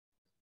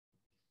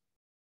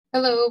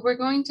Hello, we're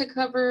going to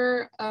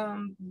cover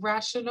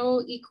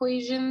rational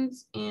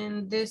equations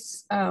in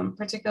this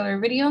particular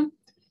video.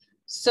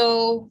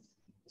 So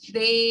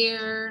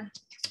I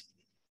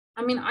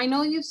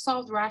know you've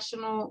solved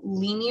rational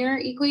linear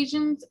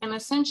equations, and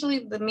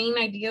essentially the main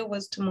idea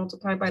was to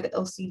multiply by the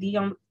LCD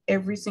on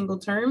every single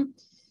term.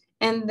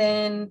 And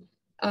then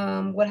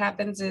what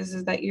happens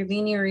is that your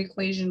linear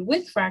equation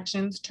with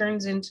fractions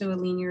turns into a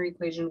linear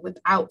equation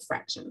without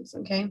fractions,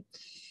 okay?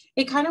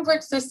 It kind of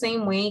works the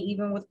same way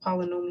even with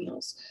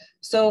polynomials.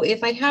 So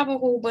if I have a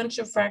whole bunch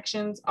of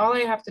fractions, all I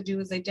have to do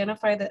is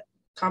identify the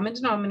common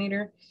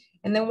denominator.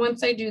 And then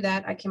once I do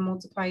that, I can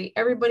multiply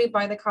everybody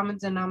by the common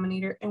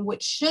denominator. And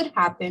what should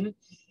happen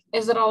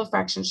is that all the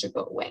fractions should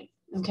go away,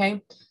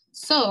 okay?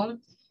 So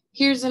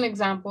here's an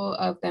example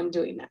of them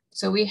doing that.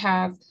 So we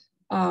have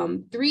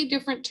 3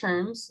 different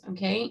terms,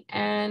 okay?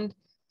 And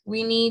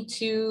we need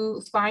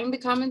to find the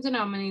common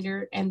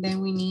denominator, and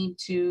then we need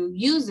to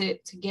use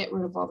it to get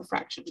rid of all the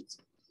fractions.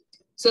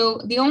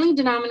 So the only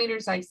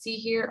denominators I see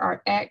here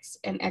are x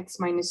and x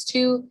minus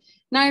 2.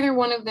 Neither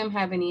one of them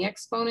have any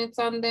exponents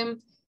on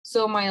them,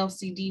 so my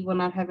LCD will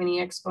not have any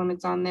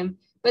exponents on them,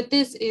 but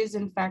this is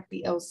in fact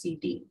the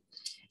LCD.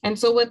 And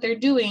so what they're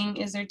doing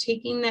is they're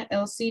taking that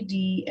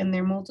LCD and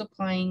they're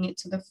multiplying it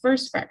to the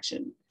first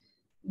fraction.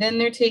 Then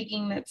they're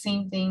taking that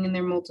same thing and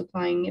they're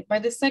multiplying it by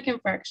the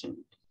second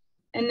fraction.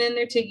 And then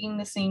they're taking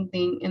the same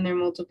thing and they're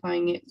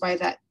multiplying it by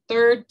that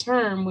third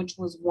term, which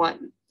was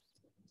 1.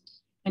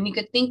 And you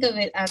could think of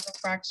it as a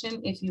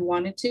fraction if you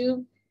wanted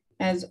to,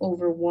 as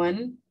over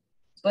 1,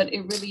 but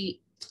it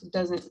really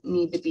doesn't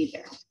need to be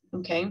there,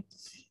 okay?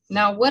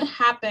 Now, what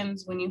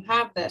happens when you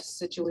have this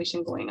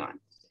situation going on?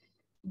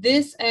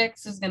 This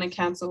x is going to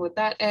cancel with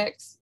that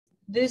x.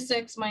 This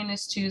x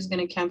minus 2 is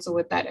going to cancel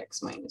with that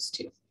x minus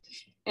 2.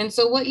 And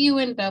so what you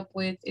end up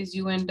with is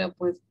you end up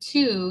with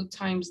 2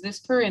 times this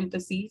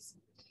parentheses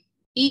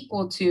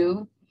equal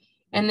to,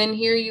 and then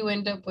here you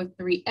end up with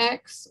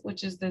 3x,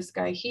 which is this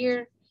guy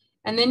here.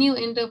 And then you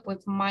end up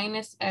with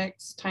minus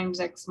x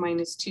times x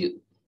minus 2.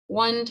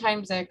 1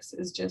 times x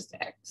is just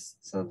x.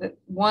 So that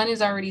 1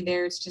 is already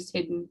there, it's just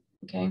hidden,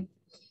 okay?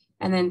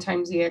 And then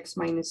times the x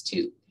minus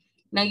 2.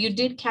 Now you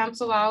did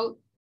cancel out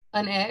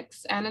an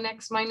x and an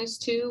x minus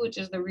 2, which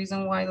is the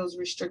reason why those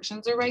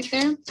restrictions are right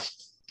there.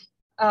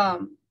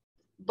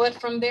 But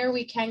from there,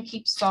 we can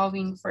keep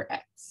solving for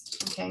x,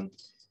 okay?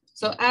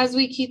 So as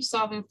we keep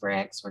solving for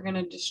x, we're going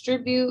to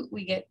distribute.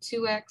 We get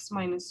 2x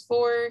minus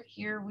 4.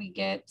 Here we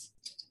get,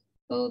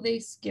 oh, they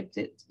skipped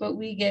it, but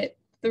we get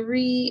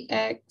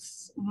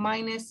 3x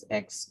minus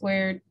x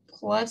squared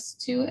plus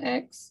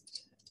 2x,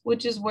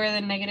 which is where the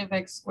negative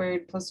x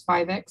squared plus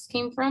 5x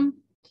came from.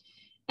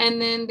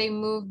 And then they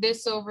moved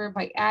this over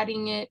by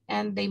adding it,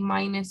 and they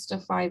minus to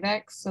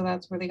 5x. So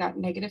that's where they got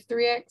negative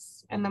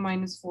 3x, and the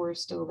minus 4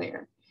 is still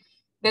there.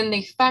 Then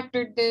they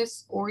factored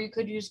this, or you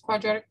could use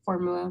quadratic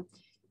formula,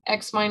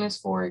 x minus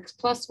 4x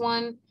plus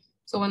 1.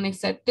 So when they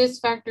set this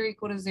factor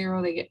equal to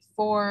 0, they get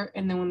 4.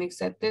 And then when they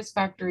set this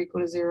factor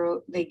equal to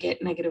 0, they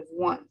get negative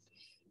 1.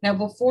 Now,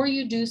 before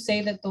you do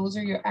say that those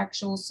are your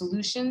actual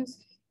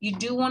solutions, you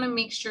do want to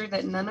make sure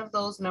that none of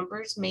those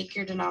numbers make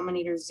your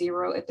denominator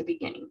 0 at the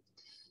beginning.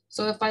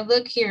 So if I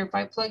look here, if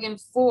I plug in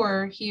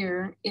 4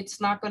 here,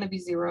 it's not going to be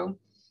 0.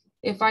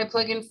 If I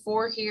plug in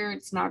 4 here,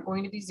 it's not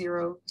going to be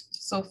 0.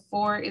 So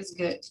 4 is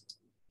good.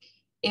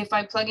 If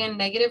I plug in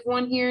negative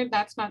 1 here,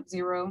 that's not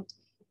 0.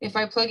 If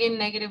I plug in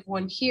negative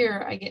 1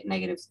 here, I get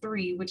negative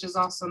 3, which is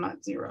also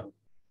not 0.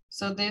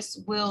 So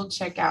this will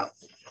check out.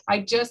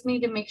 I just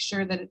need to make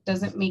sure that it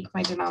doesn't make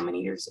my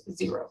denominators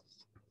 0.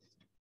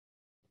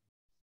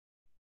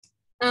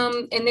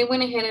 And they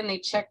went ahead and they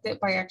checked it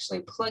by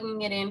actually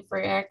plugging it in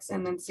for x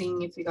and then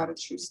seeing if you got a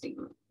true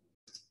statement.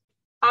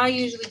 I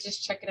usually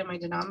just check it in my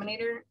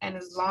denominator, and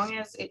as long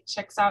as it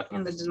checks out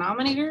in the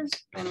denominators,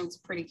 then it's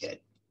pretty good.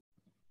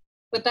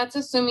 But that's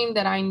assuming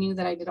that I knew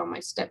that I did all my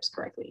steps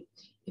correctly.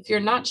 If you're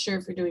not sure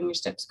if you're doing your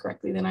steps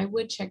correctly, then I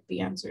would check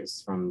the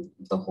answers from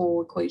the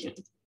whole equation,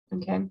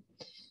 okay?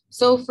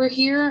 So for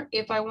here,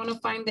 if I want to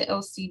find the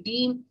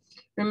LCD,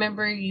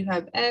 remember you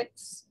have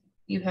x,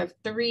 you have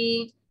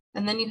 3,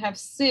 and then you have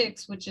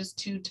 6, which is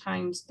 2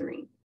 times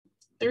 3.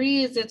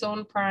 3 is its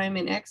own prime,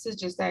 and x is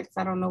just x.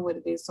 I don't know what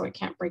it is, so I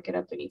can't break it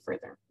up any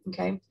further,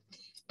 okay?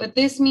 But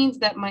this means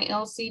that my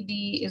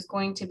LCD is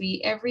going to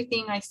be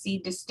everything I see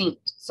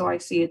distinct. So I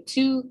see a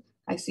 2,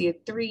 I see a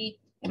 3,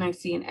 and I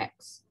see an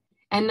x.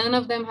 And none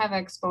of them have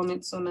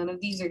exponents, so none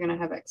of these are going to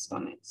have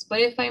exponents. But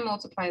if I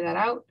multiply that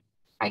out,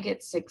 I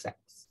get 6x.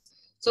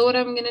 So what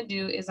I'm going to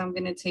do is I'm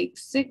going to take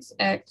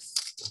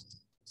 6x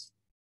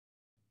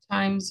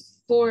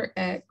times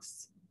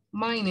 4x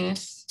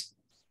minus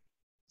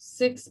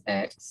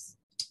 6x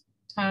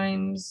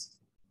times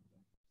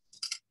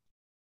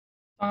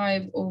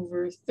 5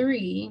 over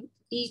 3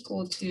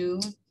 equal to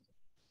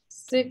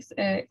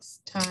 6x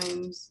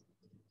times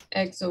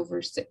x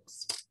over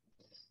 6.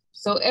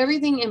 So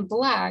everything in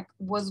black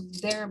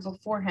was there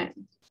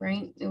beforehand,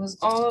 right? It was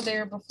all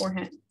there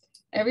beforehand.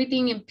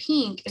 Everything in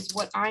pink is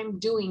what I'm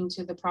doing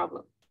to the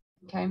problem,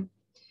 okay?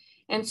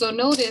 And so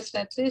notice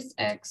that this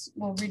x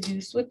will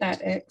reduce with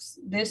that x.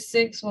 This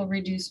 6 will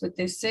reduce with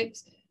this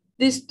 6.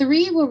 This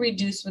 3 will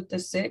reduce with the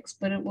 6,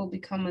 but it will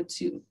become a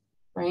 2,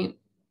 right?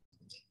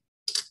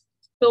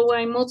 So when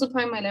I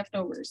multiply my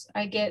leftovers,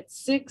 I get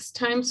 6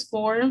 times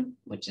 4,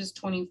 which is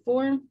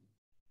 24,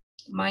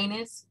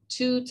 minus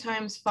 2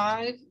 times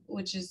 5,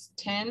 which is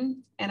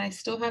 10. And I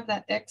still have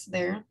that x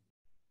there.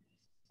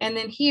 And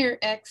then here,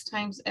 x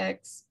times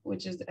x,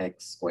 which is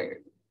x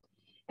squared.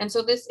 And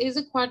so this is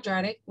a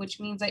quadratic, which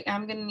means I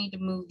am going to need to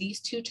move these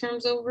two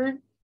terms over.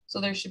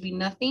 So there should be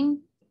nothing.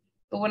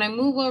 But when I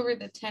move over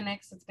the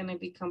 10x, it's going to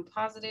become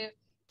positive.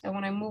 And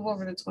when I move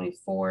over the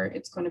 24,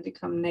 it's going to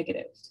become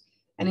negative.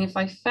 And if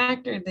I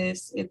factor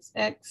this, it's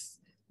x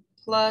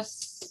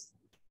plus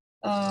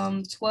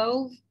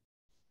 12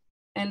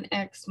 and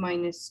x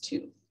minus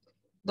 2.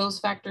 Those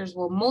factors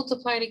will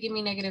multiply to give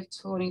me negative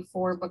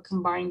 24, but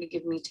combine to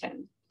give me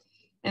 10.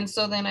 And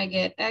so then I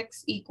get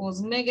x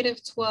equals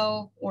negative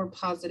 12 or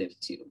positive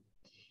 2.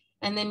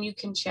 And then you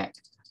can check.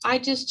 I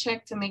just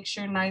checked to make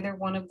sure neither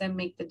one of them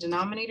make the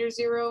denominator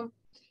 0.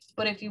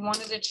 But if you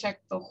wanted to check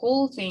the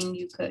whole thing,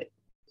 you could.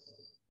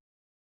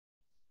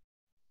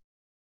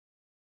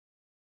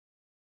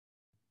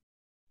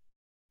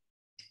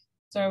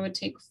 So I would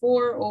take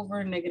 4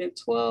 over negative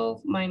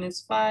 12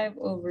 minus 5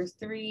 over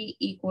 3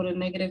 equal to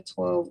negative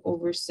 12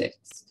 over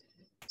 6.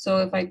 So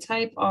if I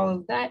type all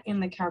of that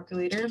in the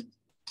calculator,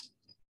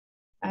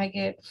 I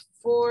get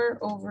 4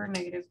 over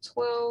negative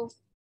 12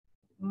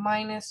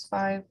 minus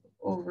 5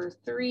 over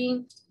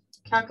 3.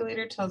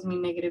 Calculator tells me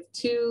negative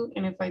 2.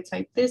 And if I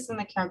type this in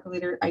the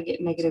calculator, I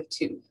get negative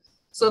 2.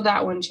 So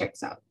that one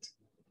checks out.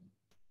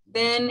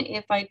 Then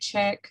if I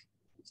check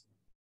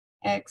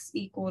x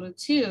equal to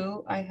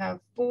 2, I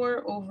have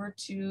 4 over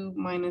 2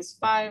 minus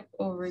 5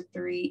 over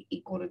 3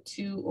 equal to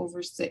 2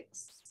 over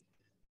 6.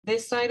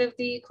 This side of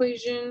the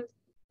equation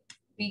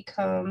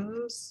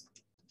becomes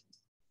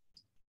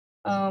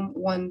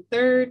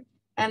 1/3,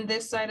 and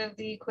this side of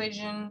the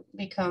equation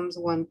becomes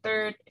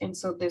 1/3, and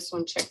so this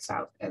one checks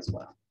out as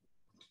well.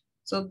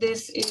 So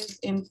this is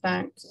in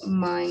fact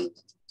my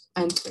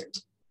answer.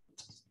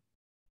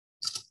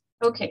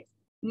 Okay,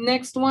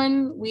 next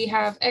one, we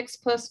have x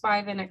plus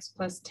 5 and x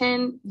plus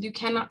 10. You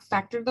cannot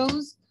factor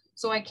those,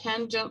 so I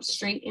can jump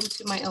straight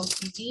into my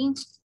LCD.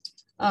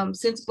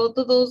 Since both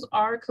of those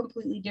are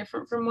completely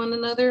different from one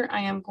another,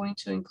 I am going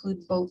to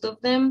include both of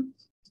them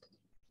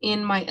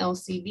in my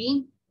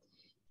LCD.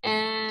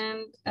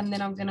 And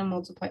then I'm going to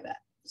multiply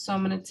that. So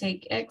I'm going to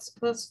take x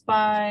plus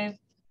 5,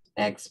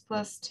 x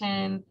plus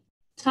 10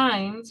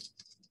 times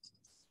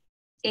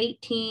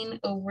 18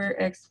 over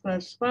x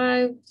plus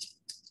 5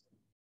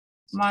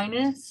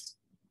 minus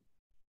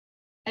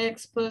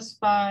x plus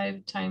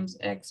 5 times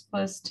x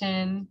plus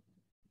 10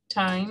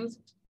 times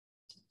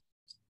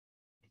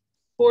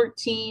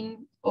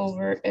 14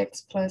 over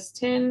x plus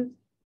 10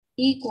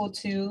 equal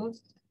to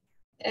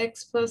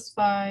x plus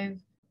 5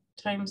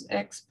 times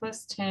x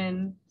plus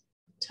 10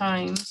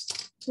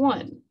 times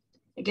 1.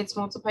 It gets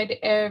multiplied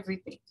to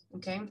everything,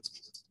 okay?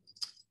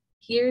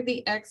 Here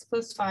the x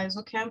plus 5s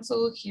will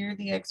cancel, here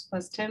the x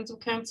plus 10s will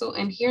cancel,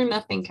 and here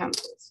nothing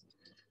cancels.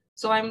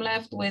 So I'm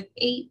left with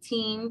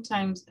 18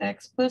 times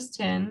x plus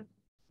 10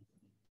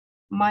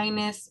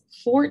 minus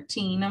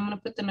 14, I'm going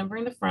to put the number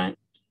in the front,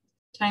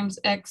 times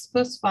x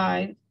plus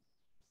 5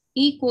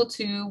 equal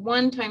to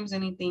 1 times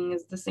anything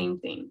is the same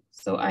thing.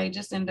 So I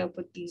just end up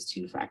with these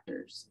two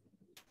factors.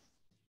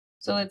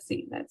 So let's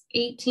see, that's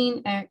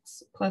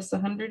 18x plus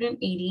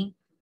 180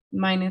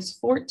 minus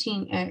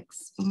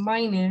 14x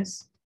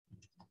minus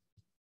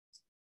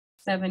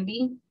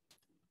 70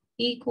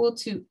 equal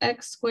to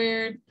x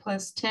squared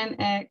plus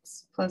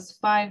 10x plus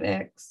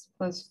 5x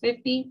plus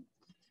 50.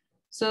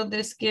 So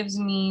this gives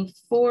me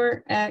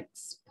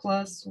 4x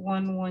plus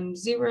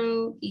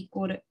 110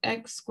 equal to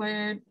x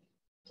squared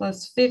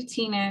plus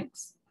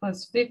 15x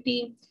plus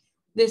 50.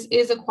 This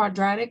is a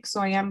quadratic,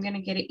 so I am going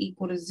to get it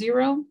equal to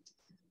 0.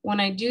 When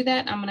I do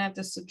that, I'm going to have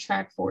to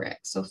subtract 4x.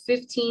 So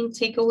 15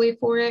 take away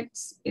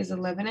 4x is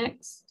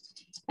 11x.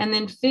 And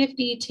then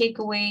 50 take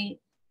away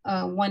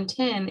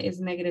 110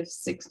 is negative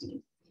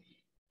 60.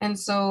 And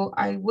so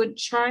I would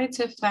try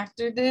to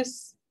factor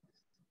this.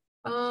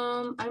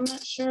 I'm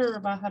not sure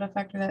about how to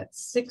factor that.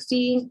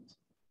 60,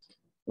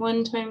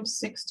 1 times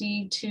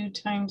 60, 2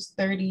 times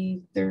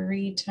 30,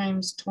 3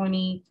 times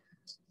 20,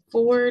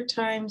 4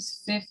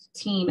 times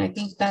 15. I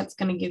think that's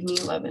going to give me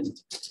 11.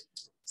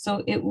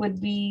 So it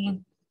would be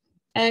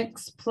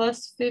x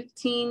plus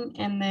 15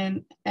 and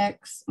then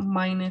x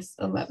minus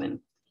 11.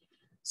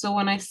 So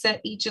when I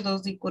set each of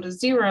those equal to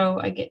 0,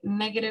 I get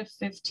negative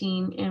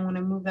 15. And when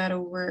I move that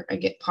over, I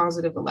get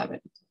positive 11.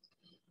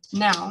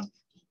 Now,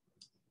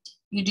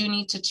 you do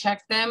need to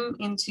check them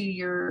into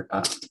your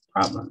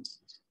problem.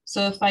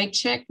 So if I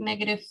check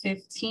negative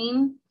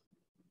 15,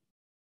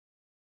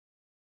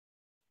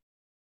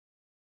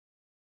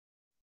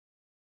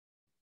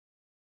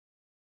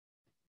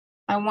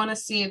 I want to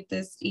see if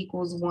this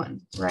equals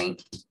 1,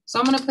 right? So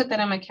I'm going to put that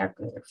in my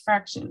calculator.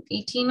 Fraction,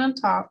 18 on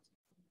top,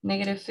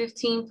 negative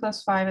 15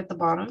 plus 5 at the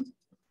bottom.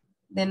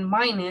 then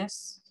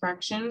minus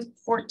fraction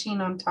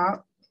 14 on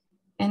top,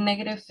 and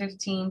negative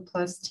 15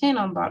 plus 10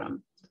 on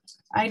bottom.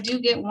 I do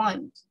get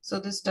 1, so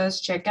this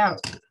does check out.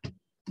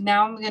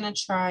 Now I'm going to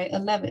try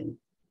 11.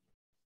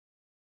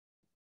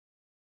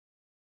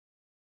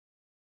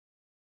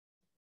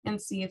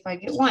 And see if I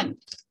get 1.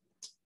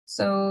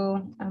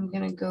 So I'm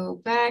going to go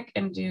back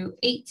and do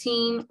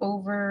 18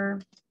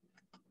 over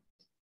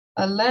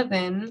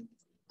 11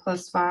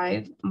 plus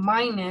 5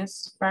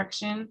 minus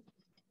fraction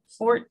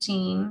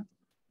 14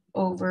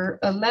 over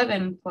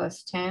 11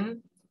 plus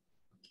 10.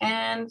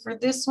 And for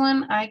this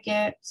one, I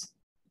get,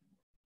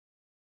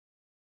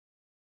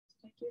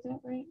 did I do that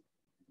right?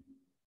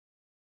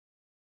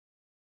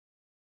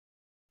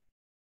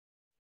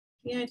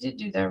 Yeah, I did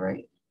do that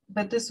right.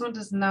 But this one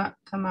does not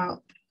come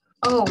out.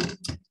 Oh,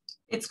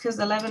 it's because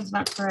 11 is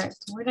not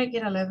correct. Where did I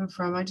get 11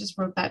 from? I just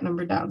wrote that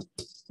number down.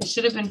 It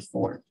should have been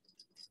 4.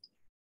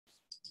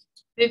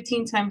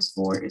 15 times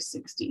 4 is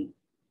 60.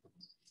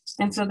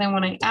 And so then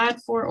when I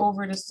add 4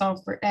 over to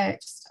solve for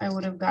x, I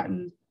would have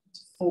gotten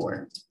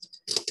 4.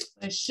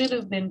 I should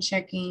have been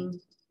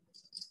checking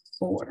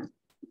 4.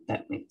 If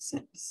that makes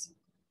sense.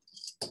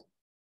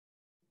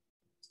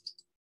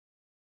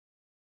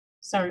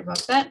 Sorry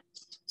about that.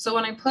 So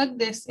when I plug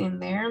this in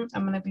there,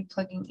 I'm going to be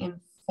plugging in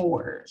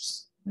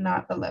 4s,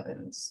 not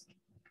 11s.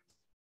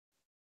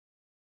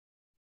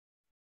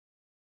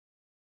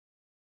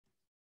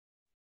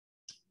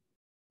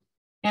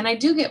 And I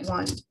do get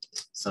 1,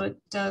 so it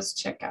does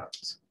check out.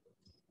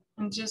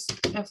 And just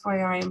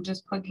FYI, I'm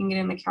just plugging it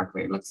in the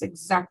calculator. It looks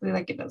exactly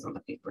like it does on the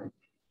paper.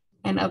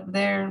 And up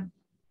there,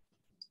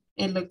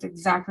 it looked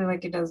exactly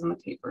like it does on the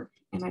paper.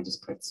 And I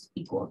just put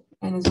equal.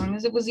 And as long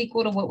as it was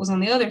equal to what was on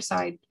the other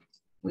side,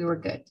 we were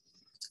good.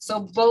 So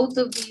both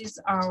of these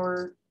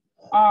are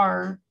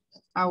our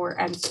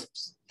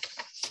answers.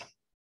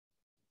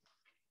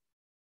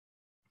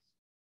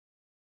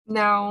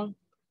 Now,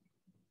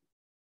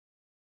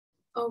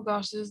 oh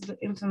gosh, this is the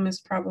infamous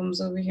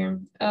problems over here.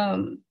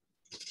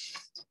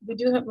 We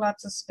do have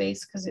lots of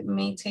space because it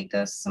may take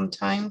us some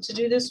time to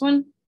do this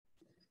one,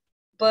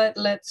 but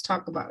let's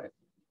talk about it.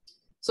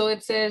 So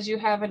it says you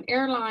have an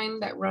airline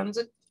that runs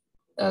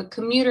a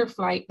commuter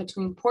flight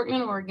between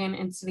Portland, Oregon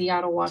and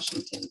Seattle,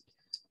 Washington.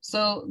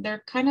 So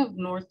they're kind of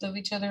north of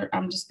each other.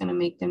 I'm just gonna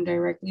make them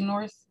directly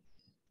north.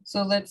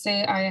 So let's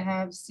say I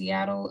have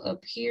Seattle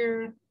up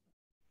here,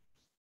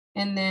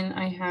 and then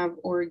I have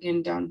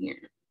Oregon down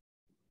here.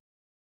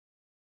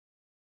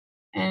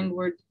 And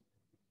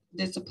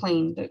there's a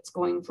plane that's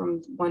going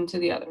from one to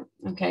the other,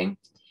 okay?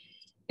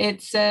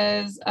 It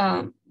says,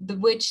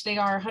 which they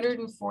are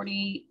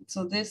 140,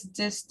 so this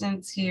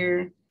distance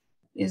here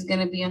is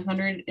gonna be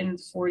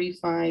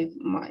 145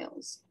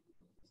 miles,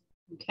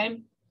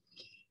 okay?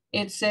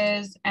 It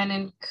says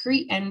an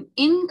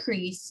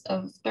increase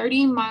of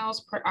 30 miles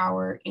per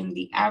hour in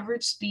the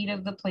average speed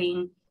of the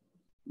plane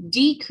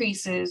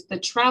decreases the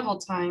travel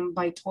time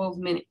by 12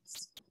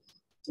 minutes.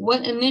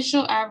 What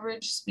initial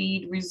average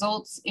speed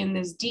results in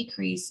this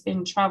decrease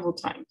in travel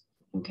time?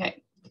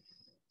 Okay,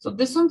 so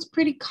this one's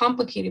pretty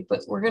complicated,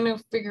 but we're gonna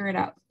figure it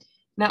out.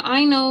 Now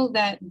I know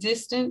that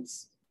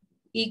distance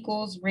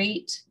equals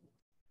rate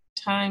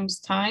times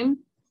time,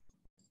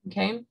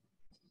 okay?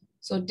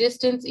 So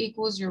distance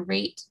equals your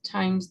rate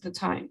times the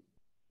time.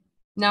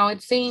 Now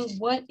it's saying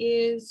what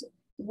is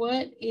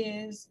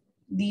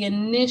the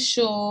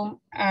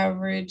initial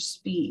average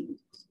speed,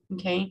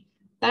 okay?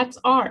 That's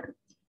R.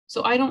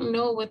 So I don't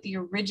know what the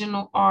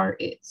original R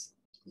is,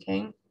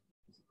 okay?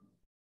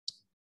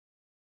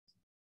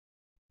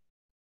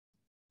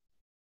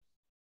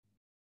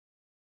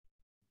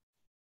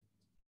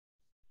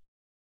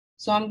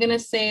 So I'm gonna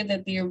say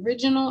that the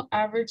original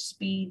average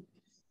speed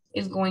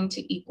is going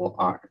to equal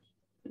R,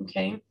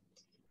 okay?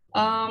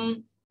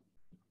 And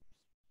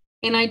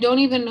I don't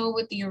even know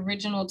what the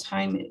original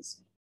time is.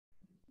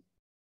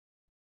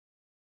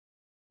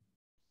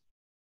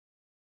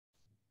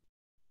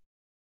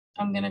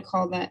 I'm gonna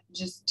call that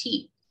just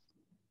T,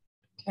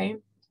 okay?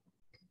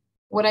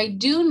 What I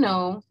do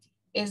know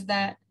is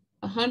that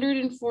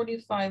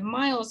 145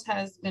 miles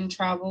has been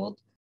traveled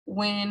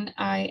when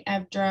I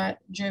have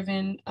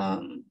driven,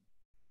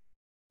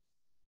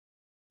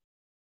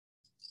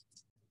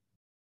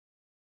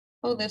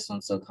 oh, this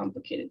one's so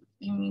complicated.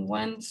 Give me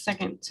 1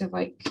 second to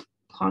like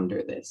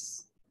ponder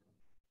this.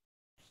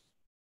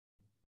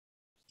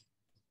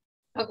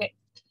 Okay,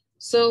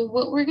 so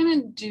what we're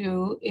gonna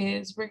do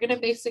is we're gonna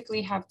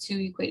basically have 2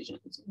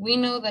 equations. We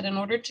know that in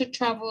order to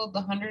travel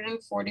the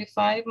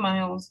 145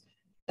 miles,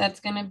 that's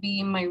gonna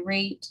be my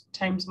rate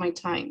times my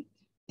time.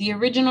 The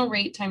original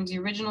rate times the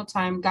original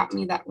time got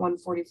me that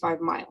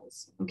 145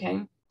 miles,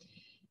 okay?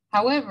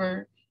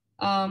 However,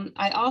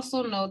 I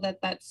also know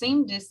that that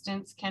same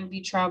distance can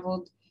be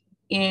traveled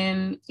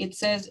it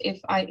says if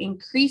I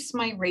increase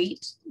my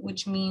rate,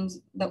 which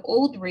means the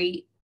old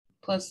rate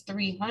plus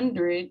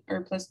 300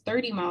 or plus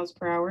 30 miles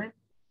per hour,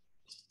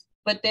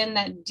 but then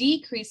that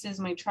decreases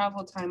my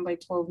travel time by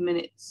 12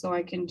 minutes. So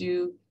I can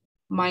do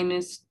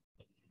minus,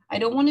 I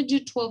don't want to do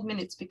 12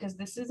 minutes because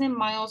this is in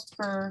miles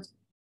per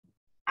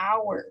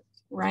hour.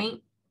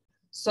 right?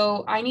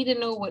 So I need to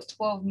know what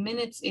 12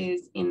 minutes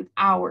is in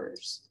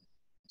hours.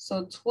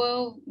 So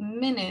 12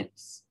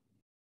 minutes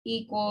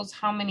equals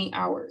how many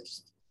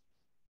hours?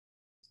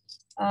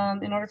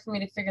 In order for me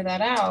to figure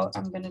that out,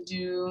 I'm going to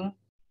do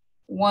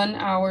 1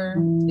 hour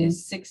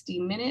is 60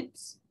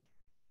 minutes,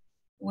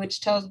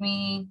 which tells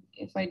me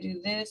if I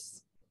do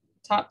this,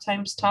 top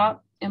times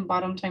top and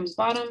bottom times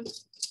bottom,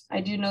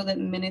 I do know that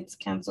minutes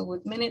cancel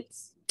with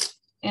minutes,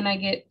 and I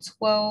get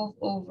 12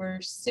 over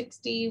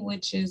 60,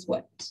 which is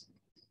what?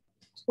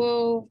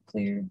 12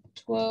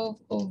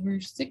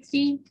 over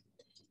 60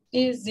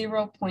 is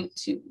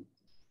 0.2.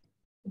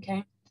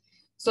 Okay,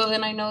 so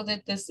then I know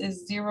that this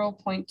is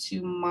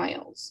 0.2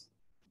 miles.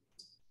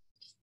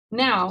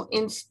 Now,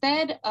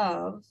 instead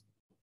of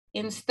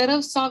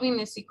solving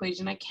this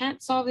equation, I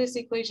can't solve this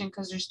equation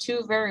because there's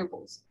two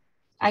variables.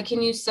 I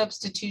can use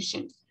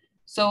substitution.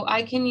 So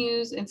I can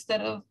use,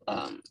 instead of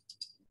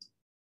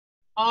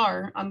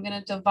R, I'm going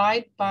to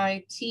divide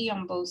by T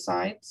on both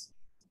sides,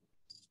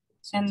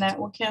 and that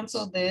will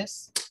cancel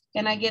this.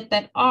 And I get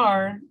that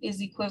R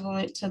is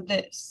equivalent to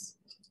this.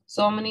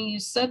 So I'm going to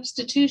use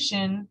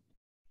substitution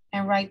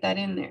and write that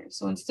in there.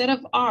 So instead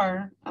of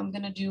R, I'm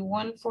going to do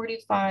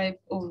 145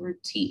 over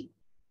T.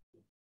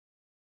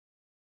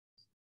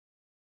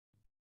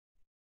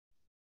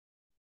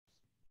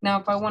 Now,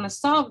 if I want to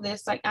solve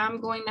this, I'm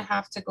going to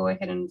have to go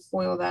ahead and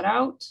FOIL that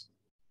out.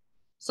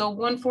 So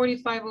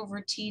 145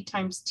 over T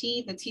times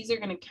T, the T's are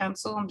going to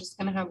cancel. I'm just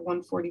going to have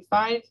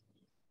 145.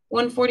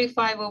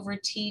 145 over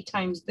T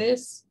times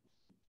this.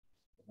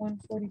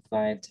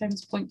 145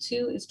 times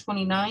 0.2 is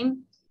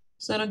 29.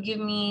 So it'll give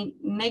me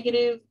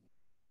negative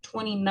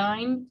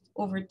 29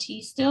 over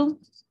T still.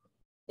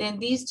 Then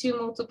these two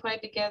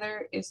multiplied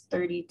together is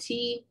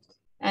 30T.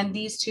 And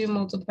these two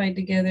multiplied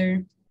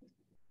together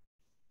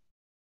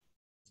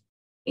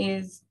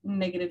is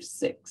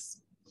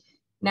 -6.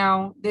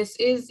 Now, this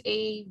is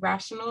a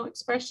rational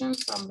expression,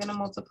 so I'm going to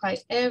multiply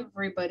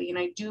everybody, and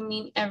I do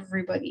mean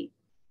everybody,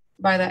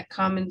 by that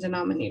common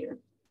denominator.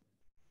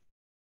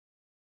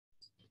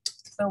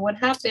 So what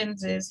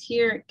happens is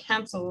here it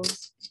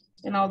cancels,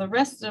 and all the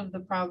rest of the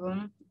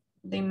problem,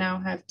 they now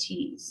have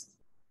T's.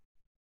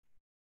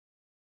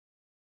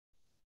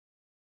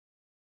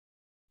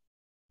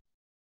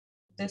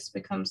 This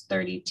becomes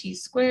 30T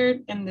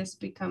squared, and this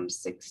becomes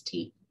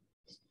 6T.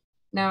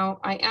 Now,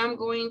 I am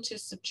going to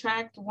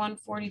subtract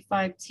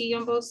 145T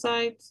on both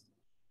sides,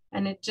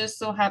 and it just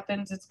so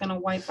happens it's going to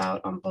wipe out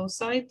on both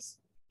sides.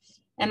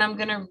 And I'm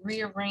going to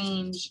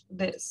rearrange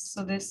this.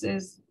 So this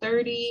is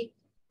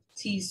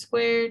 30T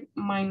squared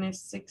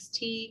minus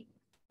 6T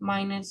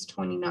minus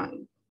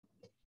 29.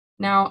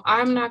 Now,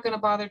 I'm not going to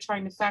bother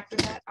trying to factor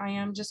that. I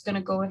am just going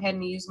to go ahead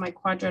and use my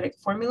quadratic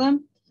formula.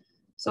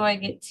 So I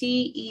get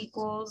T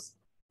equals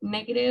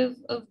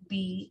negative of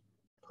B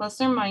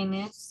plus or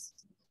minus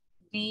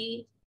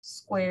B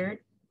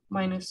squared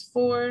minus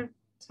 4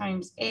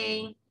 times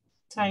A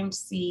times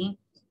C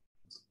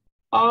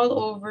all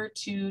over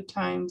 2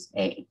 times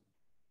A.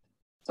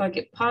 So I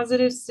get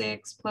positive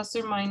 6 plus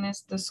or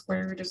minus the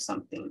square root of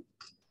something.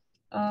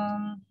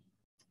 I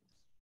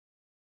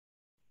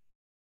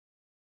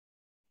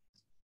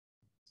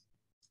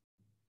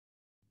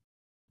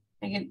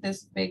get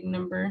this big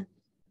number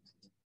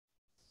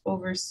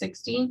over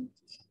 60.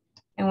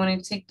 And when I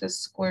take the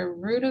square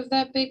root of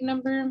that big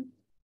number,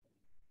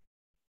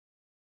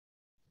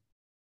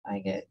 I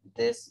get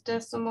this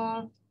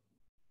decimal.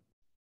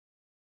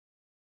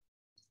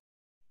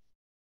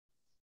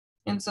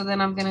 And so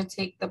then I'm going to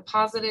take the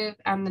positive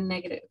and the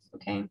negative,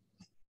 okay?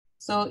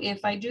 So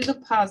if I do the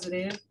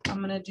positive, I'm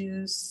going to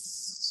do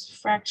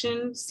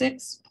fraction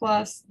 6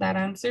 plus that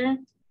answer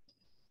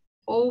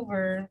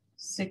over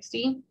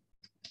 60.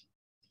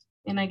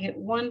 And I get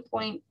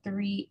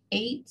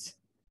 1.38.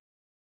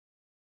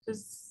 It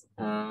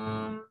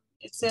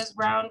says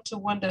round to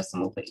 1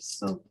 decimal place,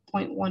 so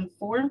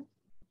 0.14.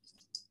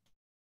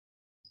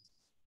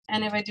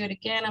 And if I do it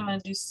again, I'm going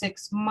to do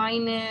 6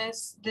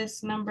 minus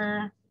this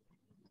number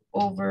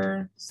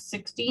over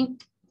 60.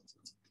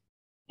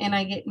 And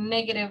I get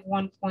negative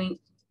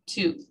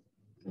 1.2.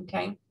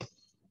 Okay.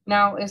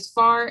 Now, as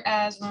far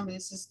as, remember,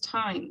 this is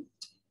time.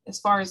 As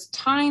far as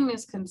time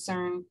is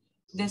concerned,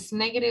 this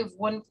negative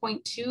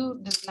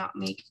 1.2 does not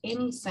make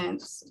any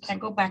sense. Can't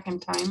go back in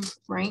time,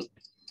 right?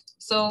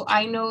 So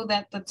I know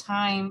that the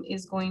time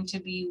is going to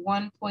be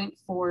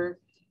 1.4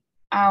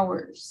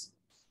 hours,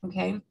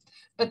 okay?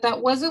 But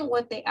that wasn't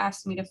what they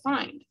asked me to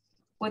find.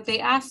 What they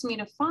asked me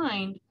to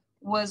find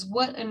was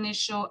what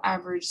initial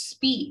average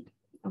speed,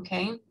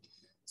 okay?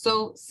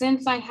 So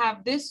since I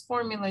have this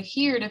formula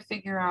here to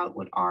figure out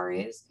what R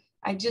is,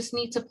 I just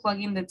need to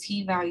plug in the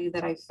T value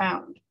that I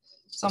found.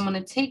 So I'm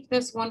going to take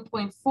this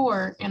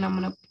 1.4 and I'm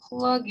going to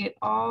plug it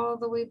all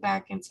the way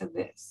back into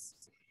this.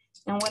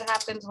 And what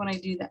happens when I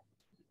do that?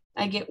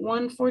 I get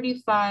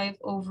 145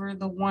 over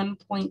the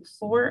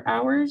 1.4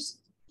 hours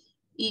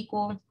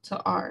equal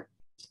to R.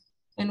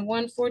 And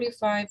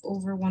 145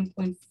 over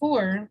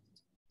 1.4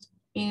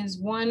 is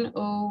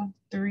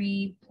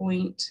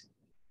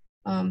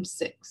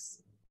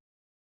 103.6.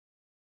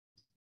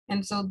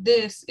 And so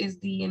this is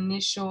the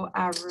initial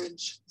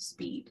average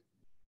speed,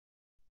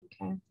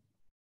 okay?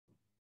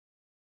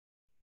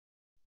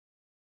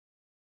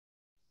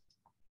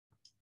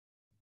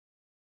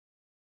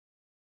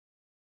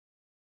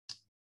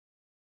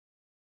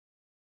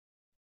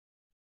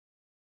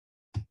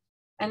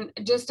 And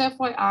just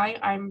FYI,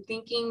 I'm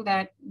thinking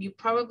that you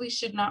probably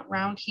should not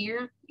round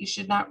here. You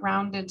should not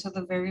round until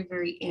the very,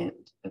 very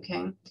end,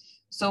 okay?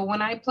 So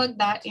when I plugged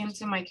that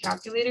into my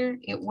calculator,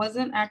 it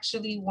wasn't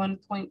actually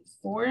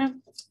 1.4.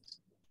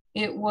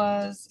 It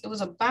was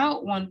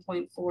about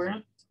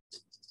 1.4.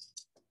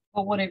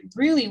 But what it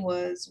really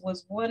was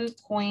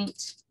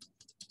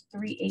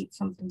 1.38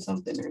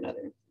 something or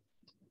another.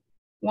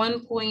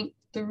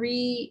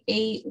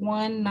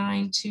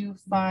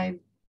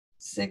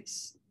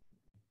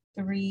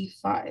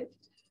 1.381925635.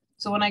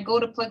 So when I go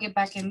to plug it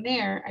back in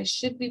there, I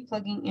should be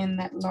plugging in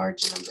that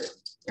large number.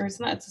 Or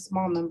it's not, it's a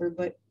small number,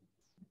 but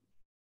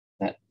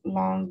that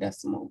long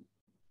decimal.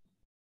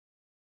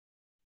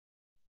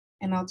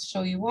 And I'll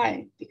show you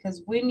why.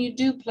 Because when you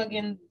do plug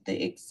in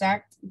the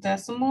exact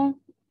decimal,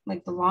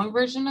 like the long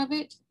version of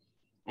it,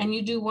 and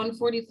you do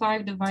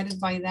 145 divided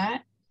by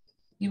that,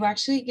 you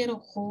actually get a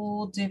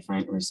whole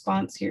different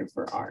response here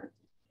for R.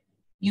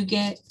 You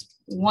get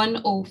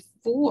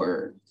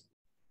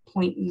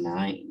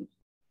 104.9,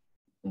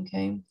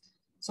 okay?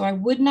 So I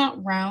would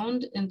not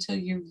round until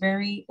your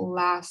very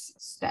last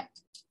step,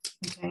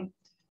 okay?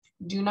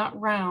 Do not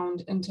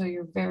round until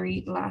your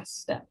very last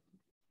step.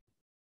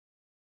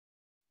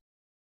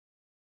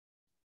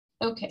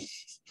 Okay,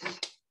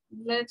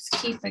 let's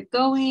keep it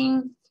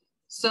going.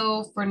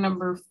 So for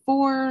number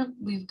 4,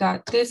 we've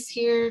got this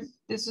here.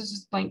 This is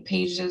just blank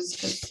pages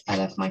because I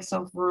left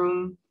myself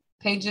room.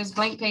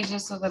 Blank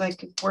pages so that I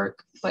could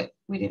work, but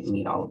we didn't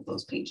need all of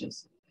those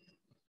pages.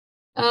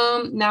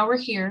 Now we're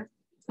here,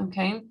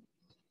 okay?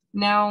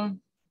 Now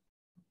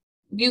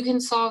you can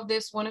solve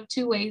this one of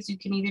two ways. You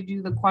can either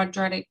do the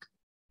quadratic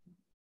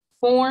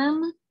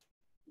form,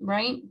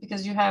 right?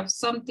 Because you have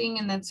something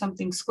and then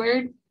something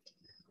squared,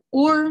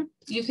 or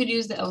you could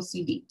use the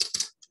LCD.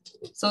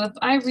 So if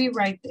I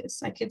rewrite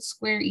this, I could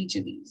square each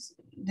of these.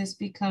 This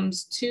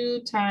becomes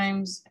 2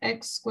 times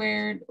x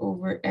squared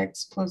over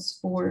x plus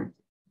 4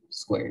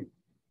 squared.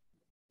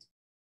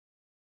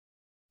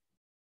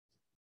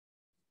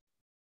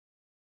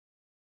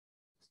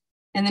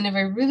 And then if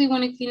I really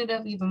want to clean it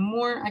up even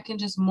more, I can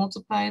just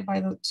multiply by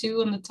the 2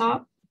 on the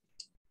top.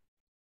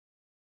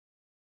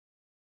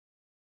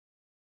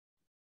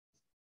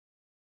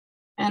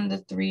 And the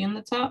 3 on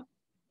the top.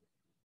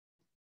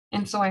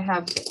 And so I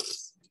have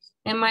this.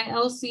 In my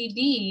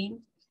LCD,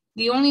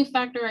 the only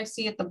factor I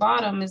see at the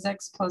bottom is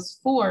x plus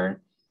 4,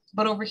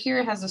 but over here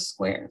it has a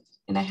square.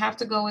 And I have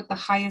to go with the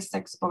highest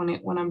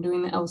exponent when I'm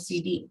doing the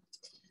LCD.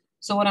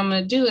 So what I'm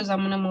going to do is I'm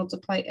going to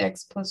multiply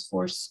x plus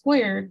 4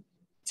 squared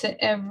to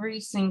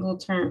every single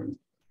term.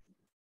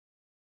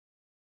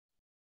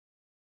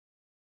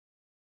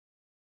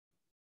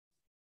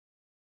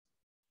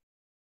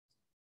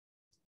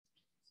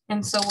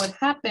 And so what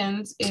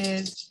happens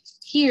is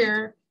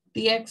here,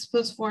 the x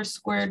plus 4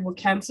 squared will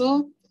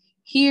cancel.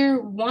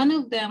 Here, one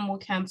of them will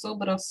cancel,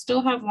 but I'll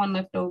still have one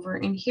left over.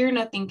 And here,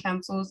 nothing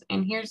cancels.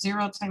 And here,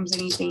 0 times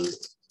anything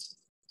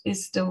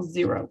is still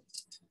 0.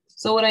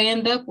 So what I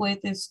end up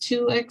with is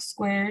 2x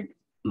squared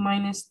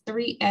minus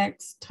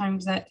 3x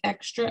times that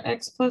extra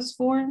x plus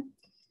 4,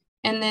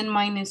 and then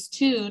minus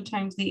 2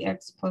 times the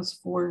x plus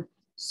 4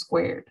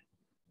 squared.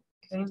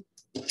 Okay.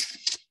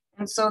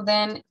 And so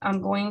then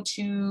I'm going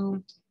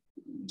to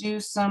do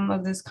some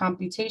of this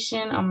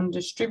computation. I'm going to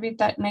distribute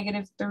that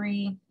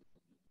 -3.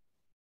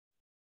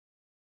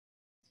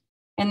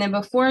 And then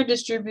before I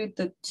distribute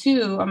the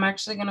 2, I'm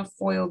actually going to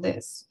FOIL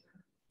this.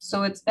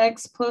 So it's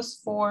x plus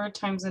 4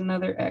 times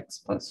another x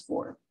plus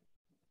 4.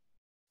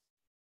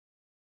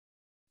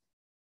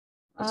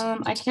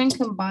 I can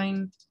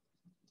combine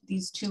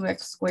these two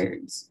x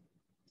squareds.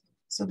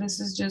 So this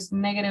is just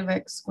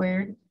 -x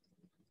squared.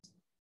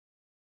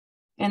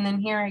 And then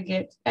here I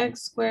get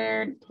x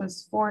squared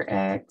plus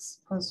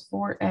 4x plus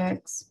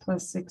 4x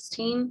plus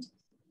 16.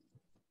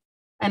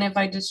 And if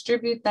I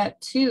distribute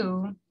that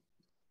 2,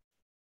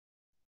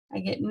 I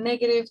get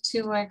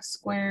 -2x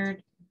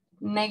squared,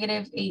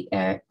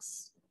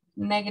 -8x,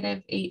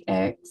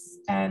 -8x,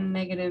 and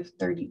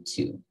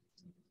 -32.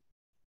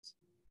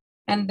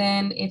 And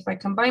then if I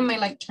combine my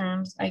like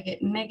terms, I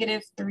get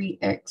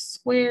 -3x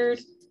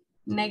squared,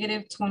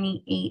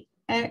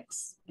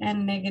 -28x,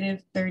 and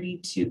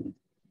 -32.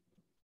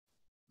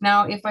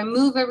 Now, if I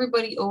move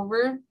everybody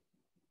over,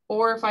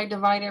 or if I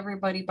divide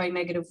everybody by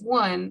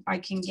 -1, I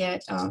can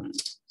get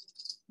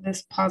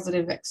this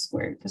positive x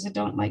squared because I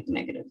don't like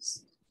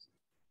negatives.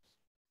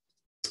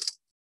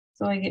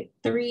 So I get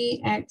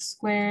 3x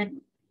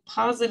squared,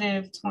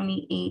 positive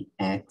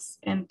 28x,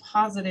 and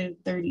positive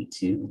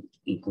 32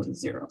 equals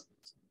 0.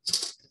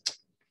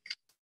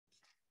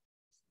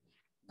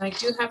 I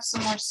do have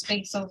some more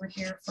space over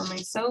here for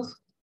myself.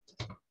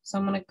 So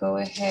I'm going to go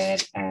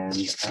ahead and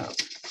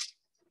that.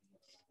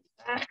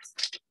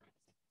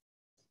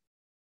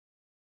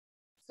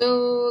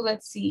 So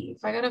let's see,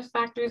 if I gotta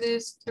factor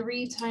this,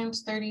 3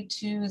 times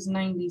 32 is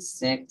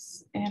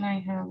 96, and I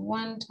have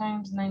 1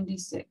 times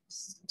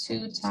 96,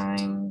 2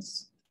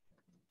 times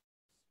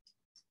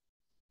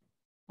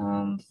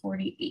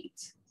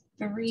 48,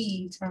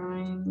 3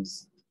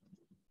 times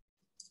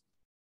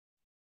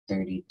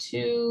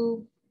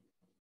 32,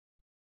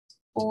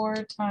 4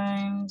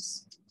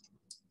 times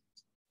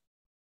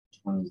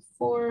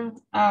 24.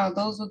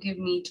 Those will give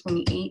me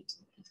 28.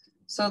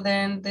 So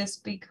then this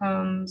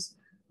becomes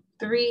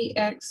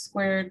 3x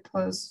squared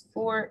plus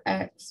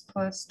 4x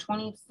plus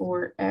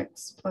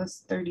 24x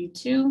plus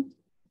 32.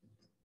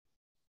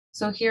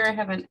 So here I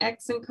have an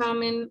x in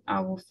common.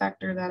 I will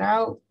factor that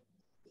out.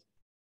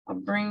 I'll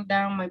bring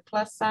down my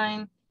plus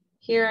sign.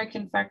 Here I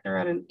can factor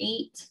out an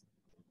 8.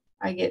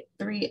 I get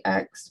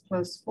 3x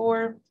plus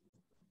 4.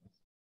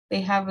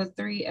 They have a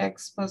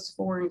 3x plus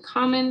 4 in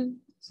common.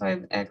 So I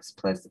have x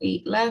plus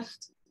 8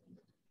 left.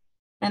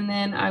 And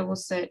then I will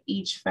set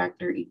each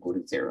factor equal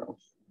to 0.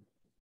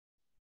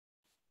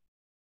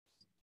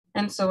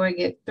 And so I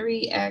get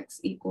 3x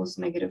equals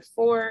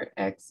 -4,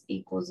 x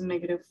equals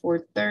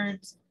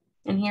 -4/3,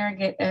 and here I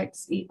get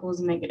x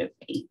equals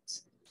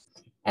 -8.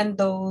 And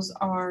those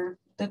are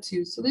the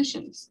two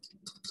solutions.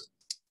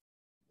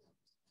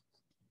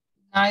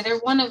 Neither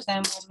one of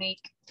them will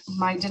make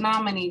my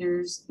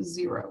denominators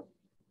 0.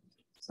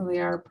 So they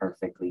are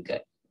perfectly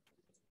good,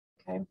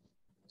 okay?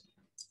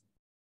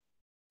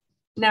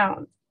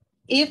 Now,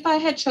 if I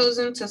had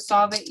chosen to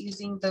solve it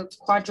using the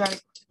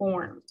quadratic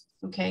form,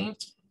 okay?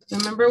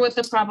 Remember what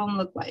the problem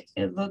looked like.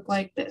 It looked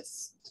like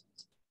this.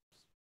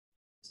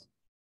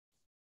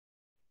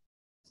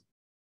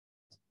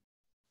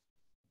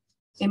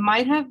 It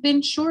might have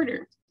been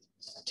shorter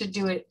to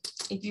do it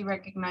if you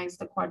recognize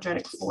the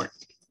quadratic form,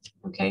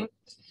 okay?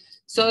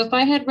 So if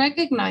I had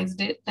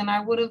recognized it, then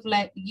I would have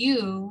let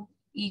u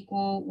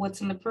equal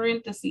what's in the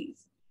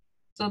parentheses.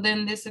 So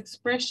then this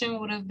expression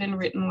would have been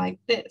written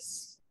like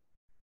this,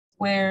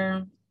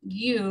 where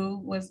u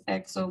was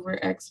x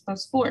over x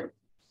plus 4.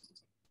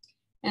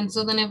 And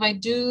so then if I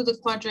do the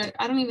quadratic,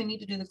 I don't even need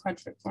to do the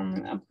quadratic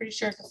form. I'm pretty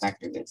sure I can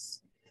factor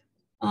this.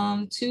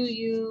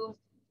 2u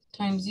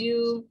times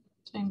u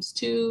times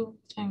 2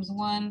 times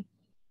 1,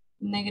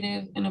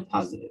 negative and a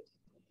positive.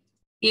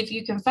 If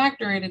you can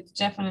factor it, it's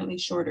definitely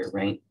shorter,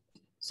 right?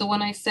 So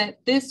when I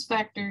set this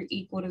factor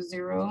equal to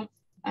 0,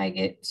 I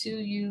get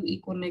 2u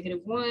equal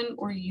 -1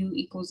 or u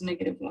equals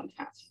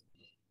 -1/2.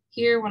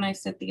 Here, when I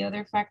set the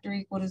other factor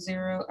equal to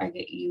 0, I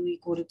get u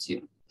equal to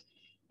 2.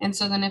 And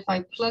so then if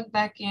I plug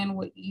back in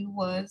what u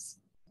was,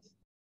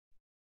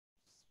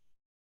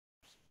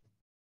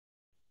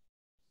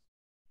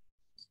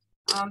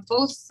 on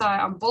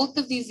both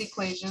of these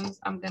equations,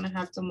 I'm going to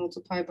have to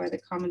multiply by the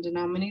common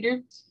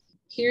denominator.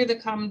 Here, the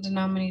common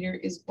denominator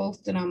is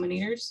both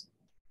denominators.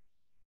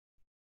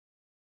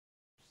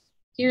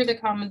 Here, the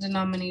common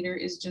denominator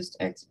is just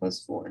x plus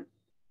 4,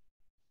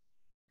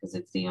 because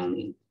it's the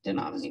only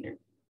denominator.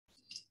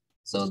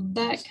 So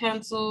that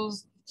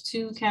cancels,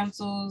 2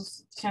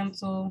 cancels,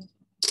 cancel.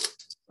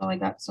 All I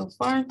got so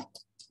far.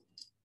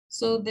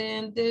 So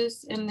then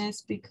this and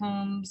this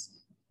becomes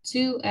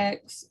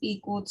 2x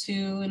equal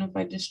to, and if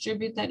I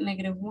distribute that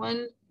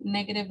 -1,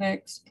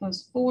 -x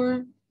plus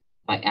 4.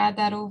 If I add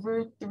that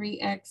over,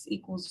 3x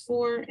equals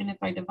 4. And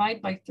if I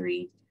divide by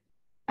 3,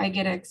 I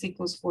get x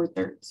equals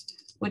 4/3,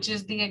 which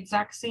is the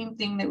exact same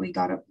thing that we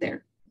got up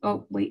there.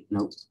 Oh, wait,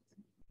 nope.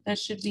 That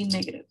should be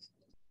negative,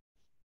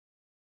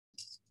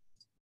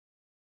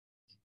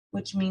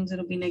 which means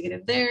it'll be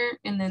negative there,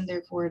 and then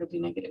therefore it'll be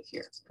negative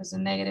here, because a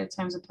negative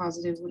times a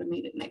positive would have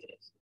made it negative.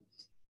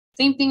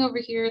 Same thing over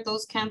here,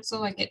 those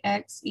cancel, I get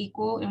x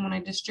equal, and when I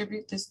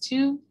distribute this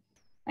 2,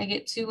 I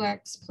get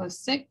 2x plus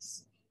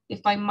 6.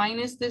 If I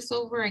minus this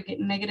over, I get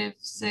negative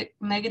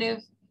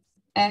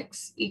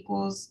x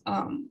equals,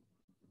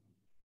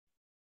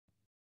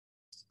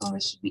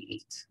 this should be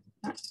 8,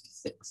 not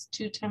 6.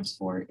 2 times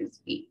 4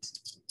 is 8.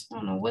 I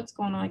don't know what's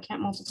going on, I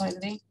can't multiply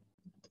today.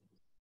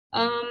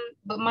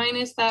 But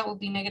minus that will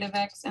be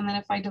 -x, and then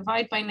if I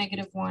divide by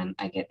 -1,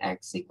 I get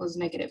x equals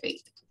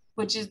 -8,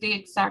 which is the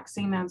exact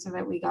same answer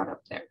that we got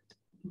up there,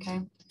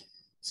 okay?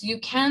 So you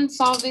can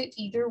solve it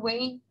either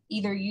way,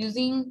 either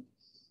using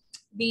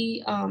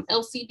the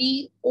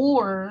LCD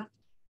or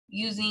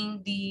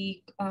using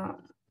the,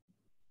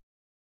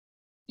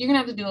 you're gonna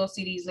have to do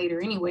LCDs later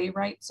anyway,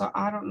 right? So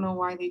I don't know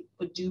why they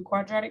would do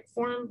quadratic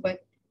form,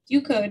 but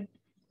you could.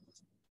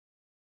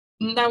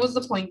 And that was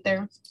the point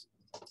there.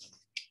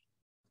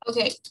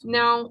 Okay,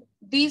 now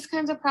these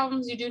kinds of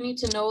problems, you do need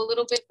to know a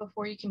little bit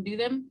before you can do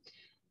them.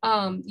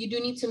 You do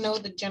need to know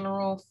the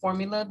general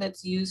formula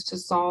that's used to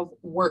solve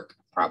work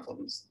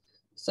problems.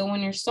 So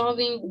when you're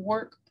solving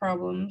work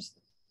problems,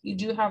 you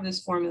do have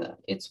this formula.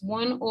 It's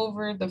 1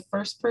 over the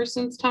first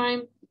person's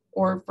time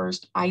or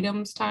first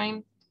item's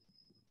time.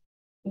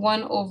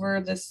 1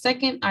 over the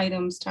second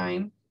item's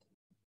time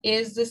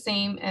is the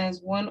same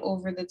as 1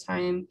 over the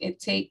time it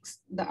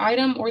takes the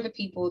item or the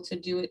people to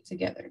do it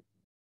together,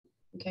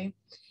 okay?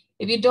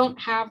 If you don't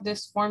have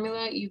this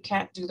formula, you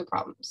can't do the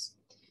problems.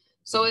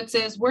 So it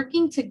says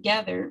working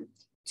together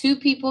 2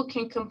 people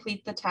can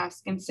complete the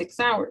task in 6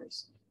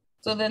 hours.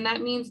 So then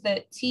that means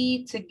that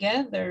T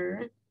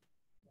together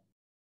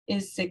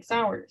is 6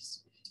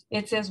 hours.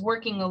 It says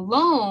working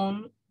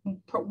alone,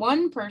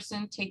 one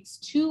person takes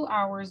 2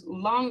 hours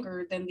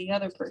longer than the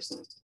other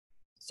person.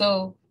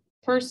 So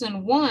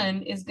person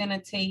 1 is going to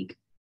take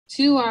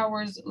 2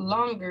 hours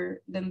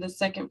longer than the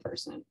second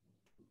person.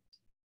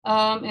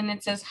 And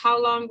it says,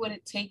 how long would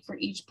it take for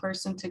each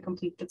person to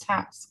complete the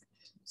task?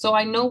 So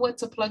I know what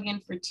to plug in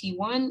for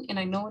T1 and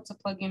I know what to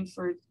plug in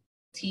for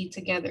T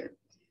together.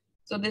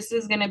 So this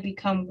is going to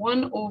become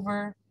 1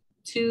 over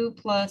 2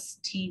 plus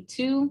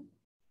T2.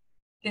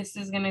 This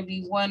is going to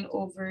be 1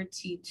 over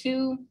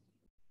T2.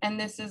 And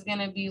this is going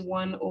to be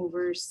 1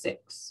 over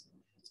 6.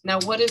 Now,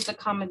 what is the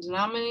common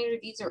denominator?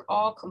 These are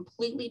all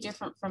completely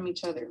different from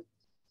each other.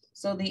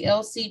 So the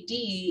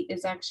LCD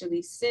is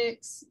actually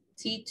 6,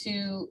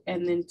 T2,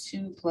 and then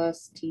 2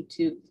 plus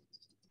T2.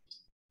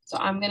 So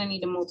I'm going to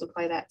need to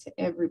multiply that to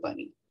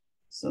everybody.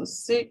 So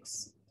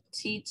 6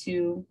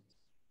 T2,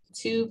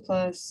 2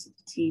 plus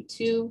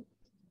T2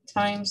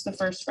 times the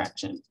first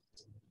fraction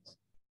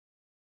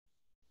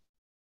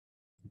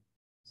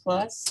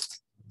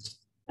plus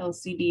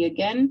LCD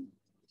again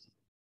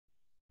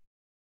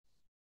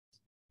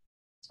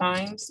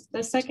times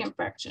the second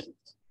fraction.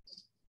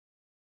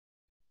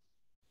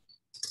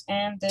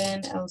 And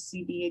then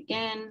LCD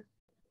again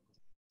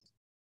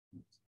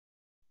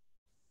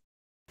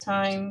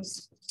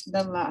times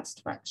the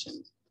last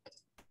fraction.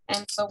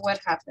 And so what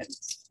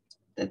happens?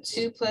 The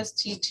 2 plus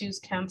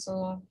T2s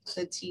cancel,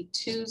 the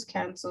T2s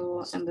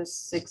cancel, and the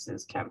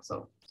 6s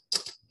cancel.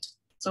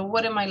 So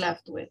what am I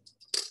left with?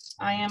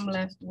 I am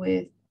left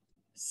with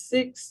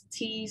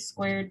 6t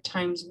squared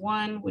times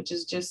 1, which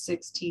is just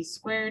 6t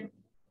squared,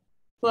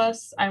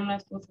 plus I'm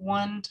left with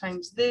 1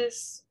 times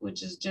this,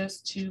 which is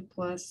just 2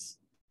 plus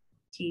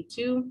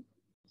T2.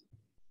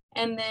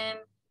 And then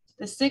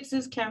the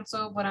 6's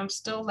cancel, but I'm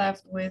still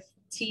left with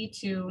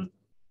T2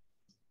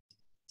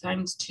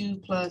 times 2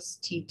 plus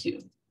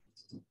T2.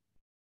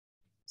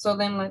 So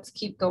then let's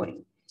keep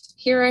going.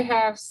 Here I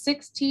have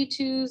 6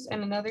 T2s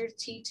and another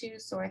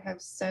T2, so I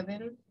have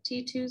 7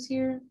 T2s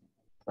here,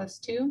 plus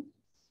 2.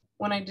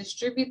 When I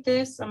distribute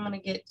this, I'm going to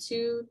get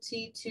 2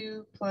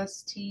 T2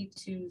 plus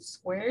T2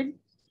 squared.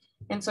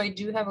 And so I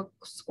do have a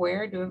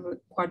square, I do have a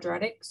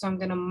quadratic. So I'm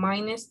going to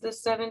minus the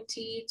 7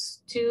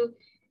 T2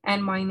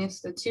 and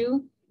minus the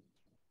 2.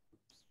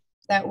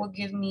 That will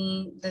give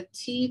me the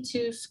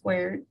T2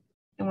 squared.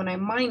 And when I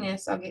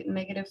minus, I'll get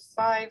negative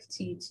 5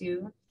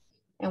 T2.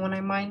 And when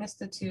I minus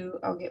the 2,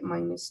 I'll get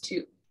minus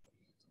 2.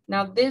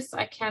 Now this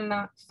I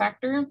cannot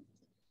factor.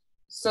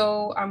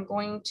 So I'm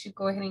going to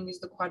go ahead and use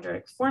the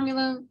quadratic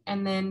formula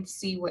and then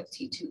see what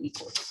T2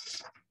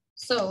 equals.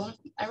 So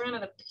I ran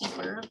out of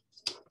paper.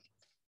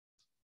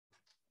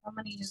 I'm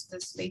going to use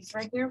this space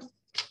right here.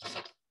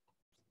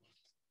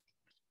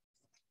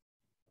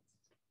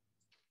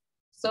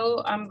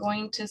 So I'm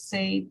going to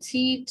say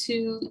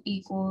T2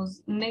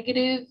 equals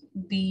negative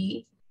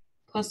B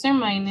plus or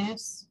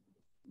minus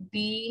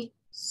B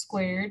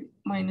squared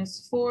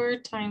minus 4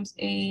 times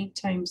A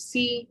times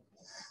C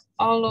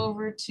all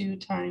over 2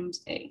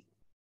 times A.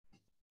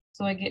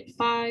 So I get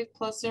 5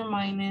 plus or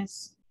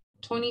minus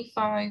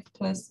 25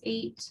 plus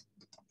 8,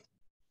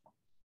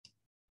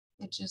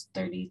 which is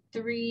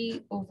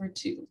 33 over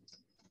 2.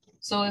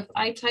 So if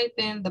I type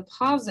in the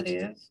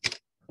positive,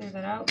 clear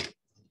that out,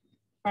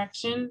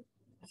 fraction,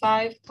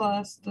 5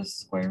 plus the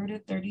square root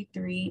of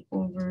 33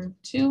 over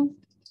 2,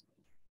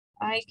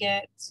 I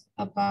get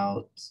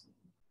about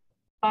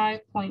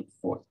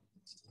 5.4.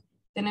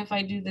 Then if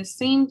I do the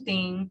same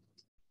thing,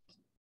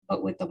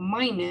 but with a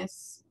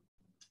minus,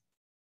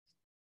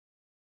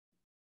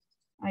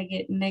 I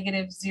get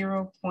negative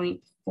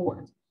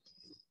 0.4.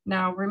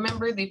 Now,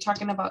 remember, they're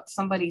talking about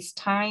somebody's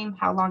time,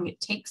 how long it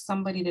takes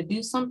somebody to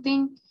do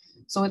something.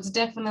 So it's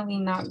definitely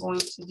not going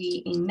to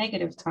be a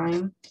negative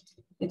time.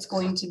 It's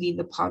going to be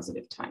the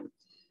positive time.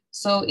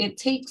 So it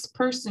takes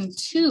person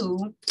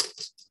 2.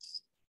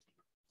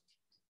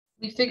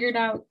 We figured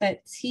out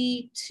that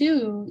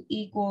T2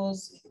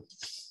 equals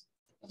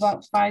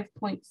about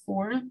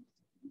 5.4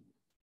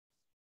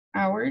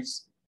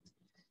 hours.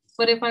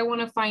 But if I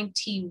want to find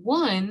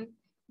T1,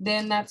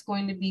 then that's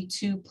going to be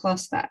 2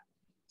 plus that.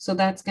 So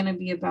that's going to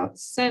be about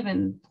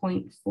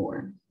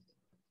 7.4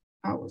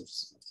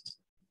 hours.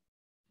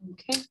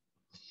 Okay.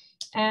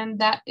 And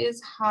that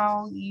is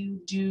how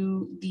you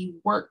do the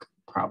work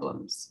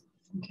problems.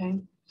 Okay.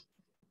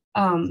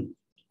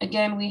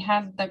 Again, we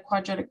have the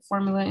quadratic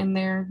formula in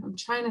there. I'm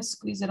trying to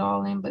squeeze it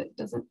all in, but it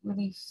doesn't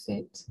really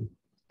fit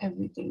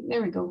everything.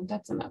 There we go.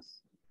 That's enough.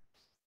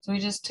 So we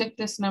just took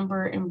this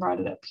number and brought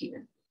it up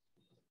here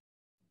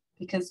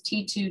because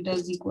T2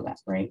 does equal that,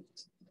 right?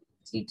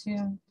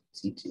 T2,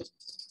 T2.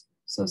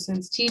 So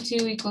since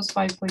T2 equals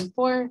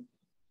 5.4,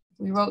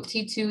 we wrote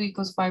T2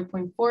 equals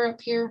 5.4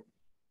 up here.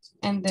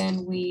 And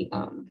then we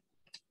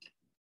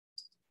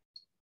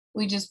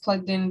just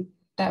plugged in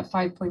that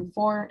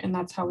 5.4 and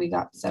that's how we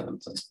got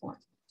 7.4.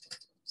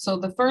 So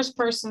the first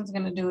person's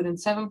going to do it in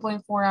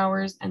 7.4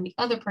 hours and the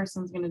other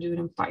person's going to do it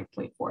in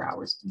 5.4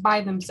 hours by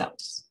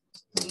themselves.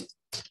 Right?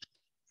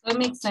 So it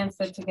makes sense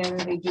that together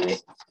they do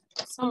it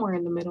somewhere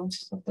in the middle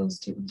of those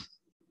two.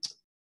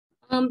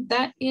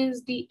 That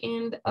is the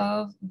end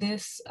of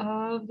this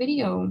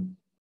video.